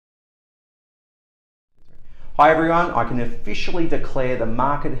Hi everyone, I can officially declare the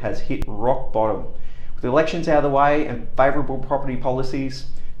market has hit rock bottom. With the elections out of the way and favourable property policies,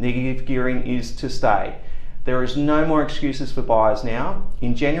 negative gearing is to stay. There is no more excuses for buyers now.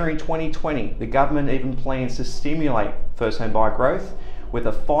 In January 2020, the government even plans to stimulate first home buyer growth with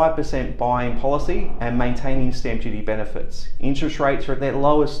a 5% buy-in policy and maintaining stamp duty benefits. Interest rates are at their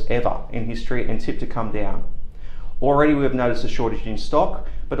lowest ever in history and tipped to come down. Already we have noticed a shortage in stock,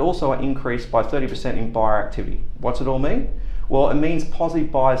 but also an increase by 30% in buyer activity. What's it all mean? Well, it means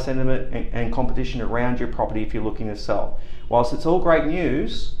positive buyer sentiment and competition around your property if you're looking to sell. Whilst it's all great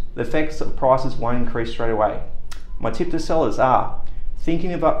news, the effects of prices won't increase straight away. My tip to sellers are,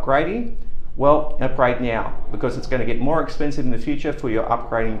 thinking of upgrading? Well, upgrade now, because it's going to get more expensive in the future for your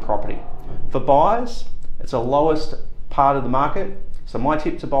upgrading property. For buyers, it's the lowest part of the market, so my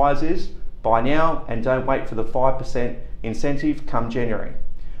tip to buyers is, buy now and don't wait for the 5% incentive come January.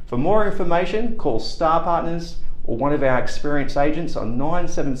 For more information, call Starr Partners or one of our experienced agents on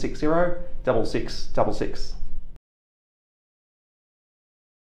 9760 6666.